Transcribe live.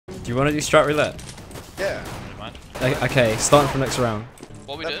Do you want to do strat roulette? Yeah. Okay, starting from next round.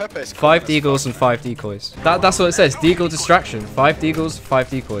 What we do? 5 deagles and 5 decoys. That's what it says. Deagle distraction. 5 deagles, 5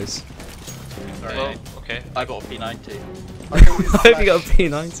 decoys. Well, okay. I got a P90. I hope you got a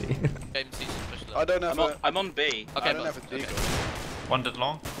P90. I don't have a... I'm on B. Okay, I don't have a deagle. One did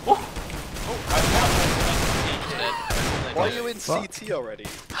long. Oh! Why are you in CT already?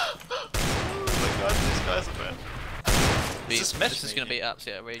 Oh my god, these guys are bad. This is gonna be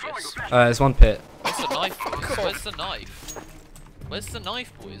absolutely outrageous. There's one pit. Where's the knife, boys? Where's the knife? Where's the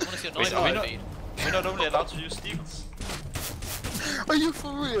knife, boys? I wanna see a knife. We're not only allowed to use deagles. Are you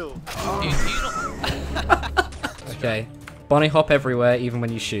for real? Okay. Bunny hop everywhere, even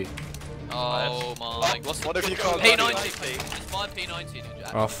when you shoot. Oh my. What if you can't P90? It's my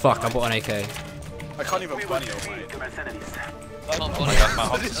P90. Oh fuck, I bought an AK. I can't even bunny hop, mate. Come on, Oh bunny. my god, my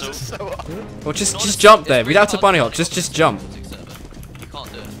hop is This so... is so hard. Well, just jump there. We don't have to bunny hop. Just jump. You can't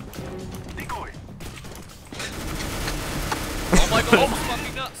do it. Oh my god, I'm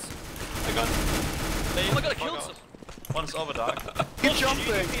fucking nuts. I got... Oh my god, I killed some. One's over dark. Keep jumping!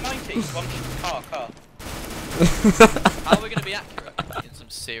 P90. One car. How are we gonna be accurate in some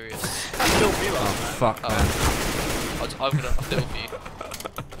serious... Kill me last man. Fuck, man. I'm gonna fiddle for you.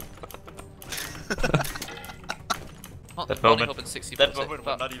 That bunny moment, hop in 60 that moment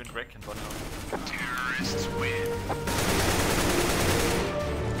will not even wreck in bunny hop.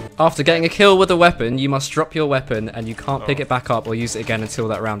 After getting a kill with a weapon, you must drop your weapon and you can't pick it back up or use it again until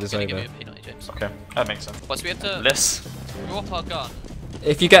that round is over. Give me a P90, James. Okay, that makes sense. Well, so we have to Less. drop our gun.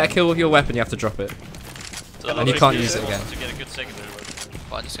 If you get a kill with your weapon, you have to drop it. And you can't use it again. To get a good secondary weapon.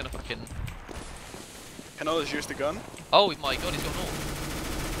 But I'm just gonna fucking... Can others use the gun? Oh my god, he's got an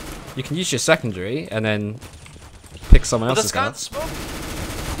You can use your secondary and then pick someone But else's this gun. can't smoke.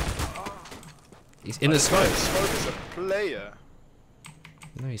 He's in the smoke. Smoke is a player.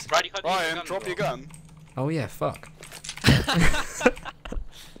 No, he's... Ryan, drop your gun. Oh yeah, fuck.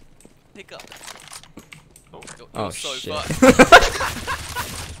 Pick up. Oh so shit.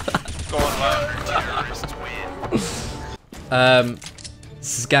 Go on, man.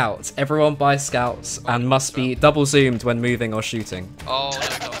 Scouts. Everyone buys scouts and must be double zoomed when moving or shooting. Oh no,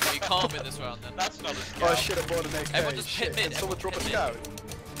 no, we can't win this round then. That's not a scout. Oh shit, I bought an AK. Everyone just Shit. hit mid. Can someone drop a scout?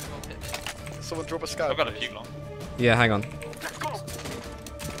 Can someone drop a scout? I've got a please? few long. Yeah, hang on. There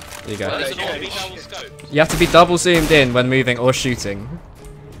you go. There's an Okay, orb. Double scope. You have to be double zoomed in when moving or shooting.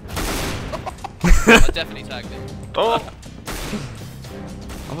 I definitely tagged him. Oh!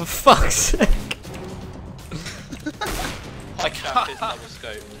 Oh, for fuck's sake. I Scout is can't. double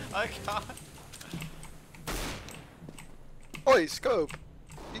scope. I can't. Oi, scope!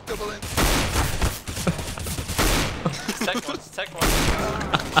 You double in. Tech one.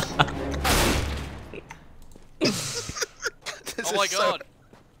 Oh my god.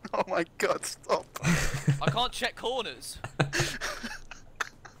 Oh my god, stop. I can't check corners.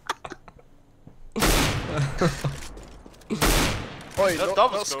 Oi, That's not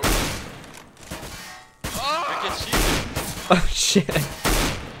double scope. Ah! I get cheated. Oh shit.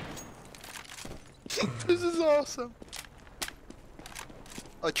 This is awesome.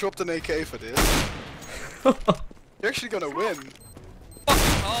 I dropped an AK for this. You're actually gonna win.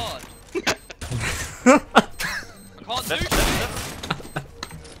 Fucking hard. I can't do shit.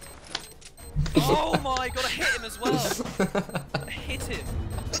 Oh my god, I hit him as well. I hit him.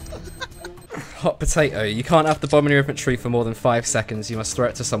 Hot potato. You can't have the bomb in your inventory for more than 5 seconds. You must throw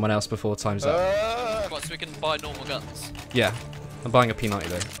it to someone else before time's up. Right, so we can buy normal guns. Yeah. I'm buying a P90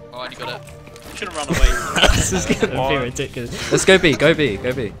 though. Alright, you got it. You should have run away. This is gonna be ridiculous. Let's go B, go B,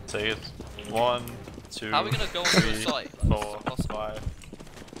 go B. Take it. 1, 2, How are we gonna go onto the 3, site? 4, 5.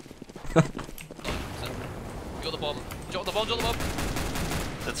 You got the bomb. Drop the bomb, drop the bomb.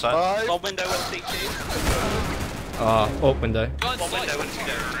 That's fine. Five. Bomb window at CT. Orc window. Go on Bomb window site.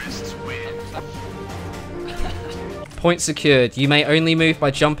 at Point secured. You may only move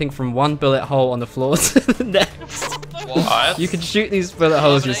by jumping from one bullet hole on the floor to the next. What? Alright. You can shoot these bullet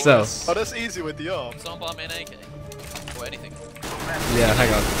holes yourself. Oh, that's easy with the arm. Someone buy me an AK. Or anything. Yeah,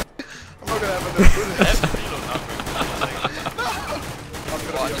 hang on. I'm not gonna have enough bullets. That's the reload now. I'm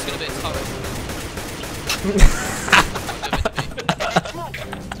Right, gonna I'm be just gonna be a turret.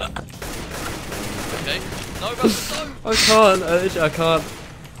 Okay. No, Russ, no! I can't. I can't.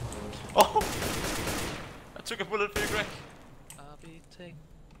 Oh! I took a bullet for you, Greg. I'll be taking...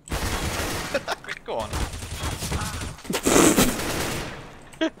 Greg, go on.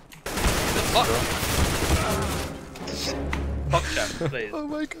 Fuck! Fuck champ, please. Oh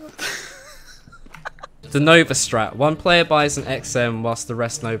my god. The Nova strat. One player buys an XM whilst the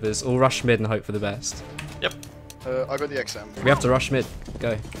rest Novas all rush mid and hope for the best. Yep. I got the XM. We have to rush mid.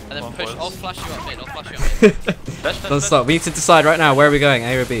 Go. And then Come on, push. boys. I'll flash you up mid. I'll flash you up mid. Don't stop. We need to decide right now. Where are we going?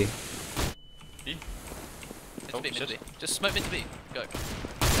 A or B? Mid Oh, to B, mid to shit. B. Just smoke mid to B. Go.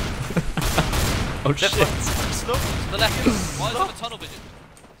 Oh shit. Slow. To the left. Why is there a tunnel vision?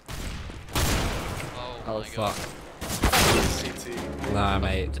 Oh Oh my god. fuck. CT. Nah,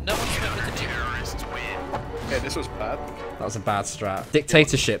 mate. Did no one smoke mid to B? Yeah, this was bad. That was a bad strat.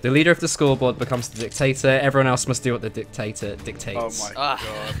 Dictatorship. The leader of the scoreboard becomes the dictator. Everyone else must do what the dictator Oh dictates. my Ah,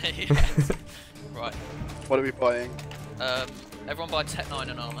 god. yes. Right. What are we buying? Everyone buy Tech 9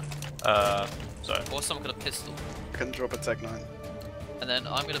 and armor. Sorry. Or someone got a pistol. I can drop a Tech 9. And then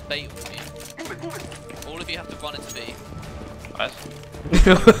I'm gonna bait with you. All of you have to run into B. Nice.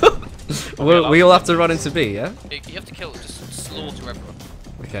 we all have to run into B, yeah? You have to kill, just slaughter everyone.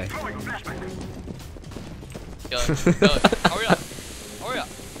 Okay. Go, go. Hurry up. Hurry up.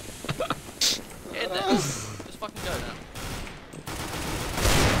 Get in there. Just fucking go now.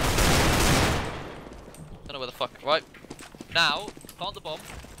 Don't know where the fuck. Right. Now, plant the bomb.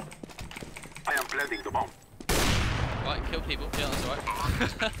 I am planting the bomb. Right, kill people. Yeah, that's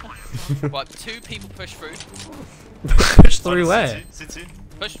alright. Right, 2 people push through. Push through where? CT.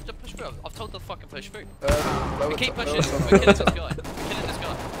 Push through. I've told them to fucking push through. Lower We keep tu- pushing. lower We're tunnel. killing this guy. We're killing this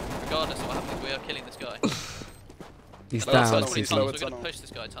guy. Regardless of what happens, we are killing this guy. He's Lower down. tunnel, CT. tunnels. CT. Lower We're gonna tunnel. push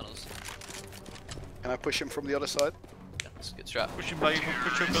this guy tunnels. Can I push him from the other side? Yeah, that's a good strat. Push him by you.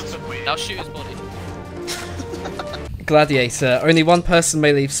 Push your person. Now shoot his body. Gladiator. Only one person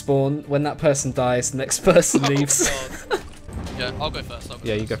may leave spawn. When that person dies, the next person leaves. Oh, God. Yeah, I'll go first.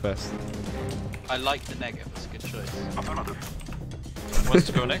 Yeah, you go first. I like the negative. It's a good choice. Wants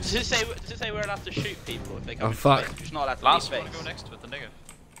to go next? Does it say we're allowed to shoot people if they come Oh, into fuck. base? We're just not allowed to Last leave one to base. go next with the nigga.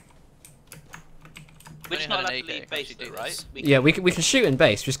 We're just Only not had allowed an to leave AK, base actually though, do right? this. Yeah, we can shoot in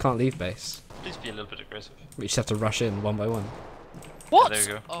base. We just can't leave base. Please be a little bit aggressive. We just have to rush in one by one. What? There you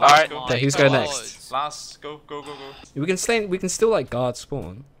go. Oh Alright, my Okay, who's going God. next? Last. Go. We can stay. We can still like guard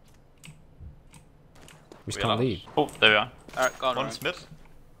spawn. We just We can't are. leave. Oh, there we are. Alright, go on. One's mid.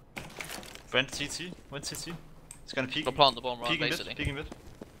 Went CT. Went CT. It's gonna peek. Go plant the bomb right, Peeking basically. mid. Peeking mid.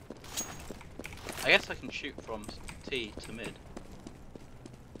 I guess I can shoot from T to mid.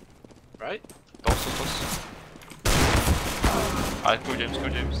 Right? Also close. Alright, go James. Go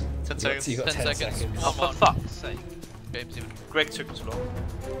James. 10 seconds. You got 10 10 seconds. seconds. Oh, for fuck's sake. Game's even. Greg took too long.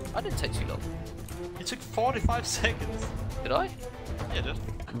 I didn't take too long. He took 45 seconds. Did I? Yeah, dude.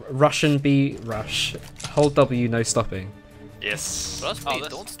 Russian B rush. Hold W, no stopping. Yes. Well, that's Oh, me.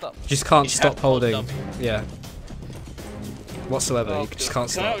 that's- Don't stop. Just can't You stop have to hold holding. W. Yeah. Whatsoever. Oh, You just can't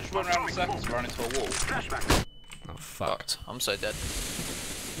Can I stop. just run around in circles and run into a wall? Oh fuck. Fucked. I'm so dead.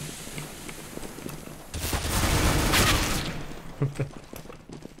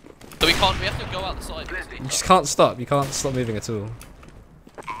 So we can't. We have to go out the side. Basically. You just can't stop. You can't stop moving at all.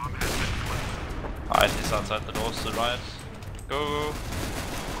 Alright, he's outside the doors to the right. Go.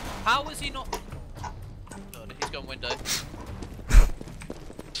 How is he not? God, he's gone window.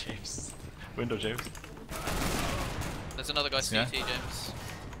 James. Window James. There's another guy CT, Yeah. James.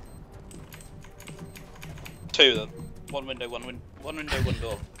 2 then. One window, one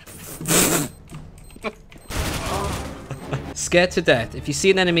door. Scared to death. If you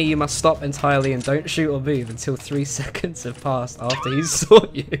see an enemy, you must stop entirely and don't shoot or move until 3 seconds have passed after he saw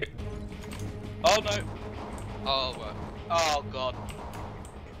you. Oh no! Oh, right. Oh god.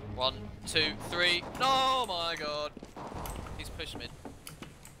 1, 2, 3. No, my God. He's pushed mid.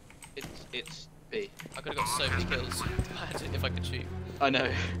 It's B. I could have got so many kills. Imagine if I could shoot. I know.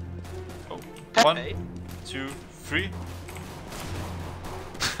 Oh. Pepe? 1, 2, 3.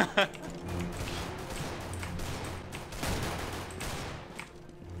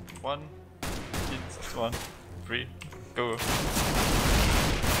 One, 3, go.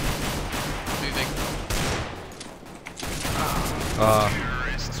 Moving.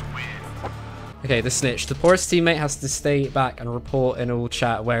 Okay, the snitch. The poorest teammate has to stay back and report in all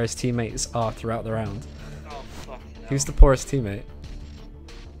chat where his teammates are throughout the round. Oh fucking hell. Who's the poorest teammate?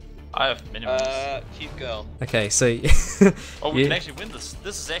 I have minimums. Cute girl. Okay, so Oh, we you- can actually win this.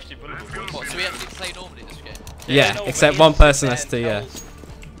 This is actually winnable. What, so we actually play normally this game? yeah, no, except but one he person sits has to. there Yeah, and tells-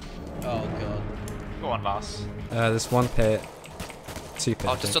 Oh god. Go on, Lars. there's one pit, 2 pit.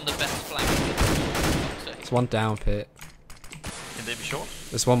 Oh, I just think. on the best flank. There's one down pit. Can they be short?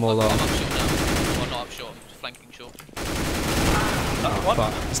 There's one more I'm long. up short now. Well, not up short, I'm just flanking short. Oh,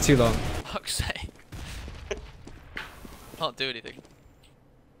 fuck, it's too long. Fuck's sake. Can't do anything.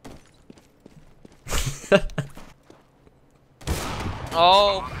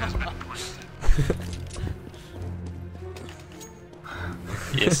 Oh!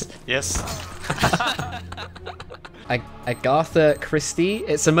 Yes, yes. Agatha Christie.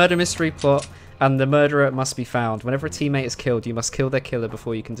 It's a murder mystery plot, and the murderer must be found. Whenever a teammate is killed, you must kill their killer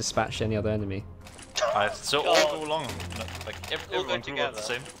before you can dispatch any other enemy. Alright, so all go along. Like, All go everyone grew up together. the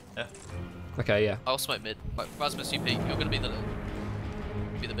same. Yeah. Okay, yeah. I'll smoke mid. Like, Rasmus, UP, you're gonna be the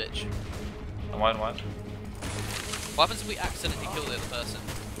bitch. And wide. What happens if we accidentally kill the other person?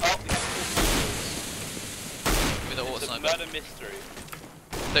 Oh, we have With the auto it's a sniper. murder mystery.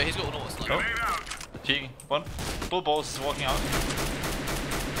 No, he's got an auto sniper. Oh. Peeking. One. Bull balls is walking out.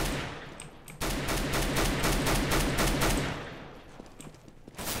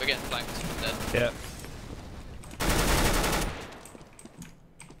 We're getting flanked. Dead. Yeah.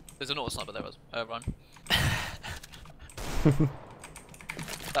 There's an auto sniper there, run.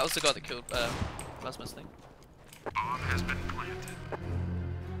 That was the guy that killed Rasmus thing. Bomb has been planted.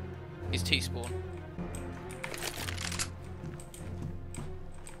 He's T-spawn.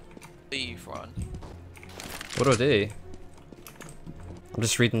 Leave, run. What do I do? I'm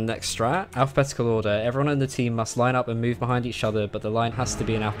just reading the next strat. Alphabetical order. Everyone in the team must line up and move behind each other, but the line has to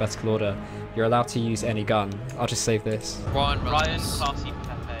be in alphabetical order. You're allowed to use any gun. I'll just save this. Ryan, Ryan, Rasmus. classy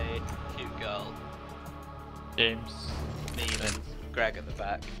Pepe, cute girl, James. me, and Greg at the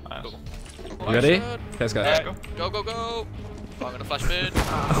back. Nice. Cool. You ready? Let's go. Go. Go. Oh, I'm gonna flash mid.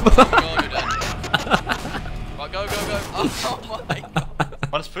 Oh, you're dead. Right, go. Oh my god.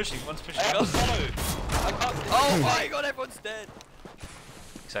 One's pushing. I got follow. I can't. Oh my god, everyone's dead.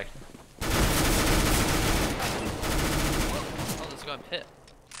 Exactly. Oh, there's a guy in pit.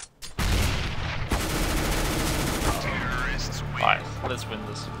 Terrorists win. Alright, let's win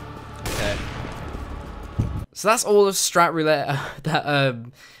this. Okay. So that's all of Strat Roulette that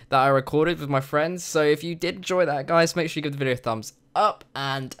I recorded with my friends. So if you did enjoy that, guys, make sure you give the video a thumbs up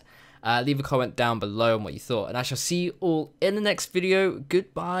and leave a comment down below on what you thought. And I shall see you all in the next video.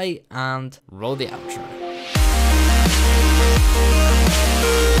 Goodbye and roll the outro.